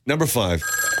Number 5.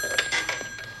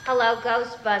 Hello,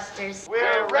 Ghostbusters.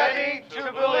 We're ready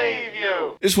to believe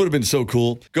you. This would have been so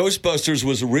cool. Ghostbusters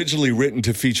was originally written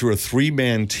to feature a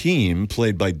 3-man team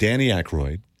played by Danny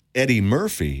Aykroyd, Eddie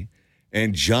Murphy,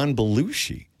 and John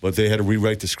Belushi. But they had to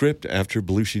rewrite the script after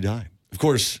Belushi died. Of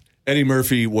course, Eddie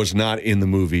Murphy was not in the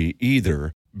movie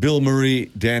either. Bill Murray,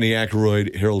 Danny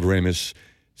Aykroyd, Harold Ramis,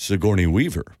 Sigourney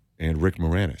Weaver, and Rick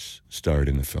Moranis starred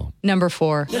in the film. Number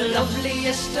 4. The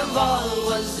loveliest of all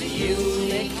was the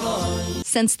unicorn.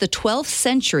 Since the 12th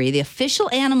century, the official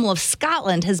animal of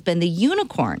Scotland has been the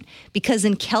unicorn because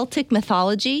in Celtic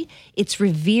mythology, it's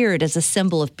revered as a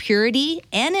symbol of purity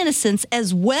and innocence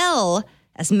as well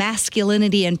as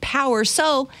masculinity and power.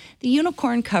 So the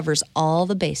unicorn covers all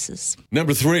the bases.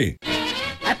 Number 3.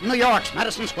 At New York's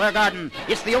Madison Square Garden,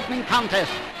 it's the opening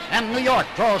contest, and New York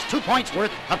draws 2 points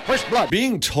worth of first blood.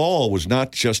 Being tall was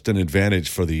not just an advantage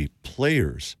for the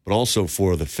players, but also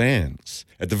for the fans.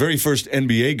 At the very first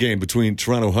NBA game between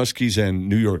Toronto Huskies and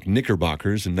New York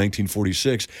Knickerbockers in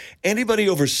 1946, anybody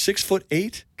over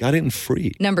 6'8" got in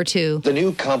free. Number 2. The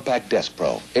new Compact Desk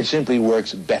Pro. It simply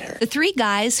works better. The 3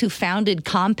 guys who founded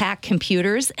Compaq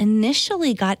Computers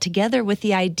initially got together with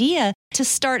the idea to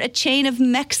start a chain of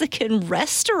Mexican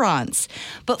restaurants.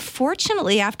 But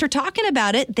fortunately, after talking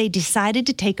about it, they decided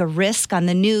to take a risk on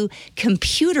the new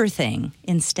computer thing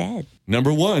instead.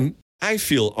 Number 1, I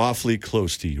feel awfully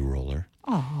close to you, Roller.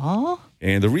 Aww.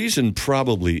 And the reason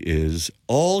probably is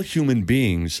all human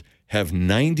beings have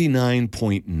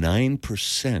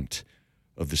 99.9%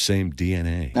 of the same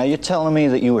DNA. Now you're telling me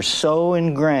that you were so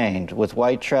ingrained with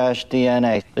white trash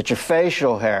DNA that your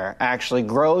facial hair actually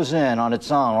grows in on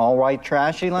its own, all white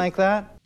trashy like that?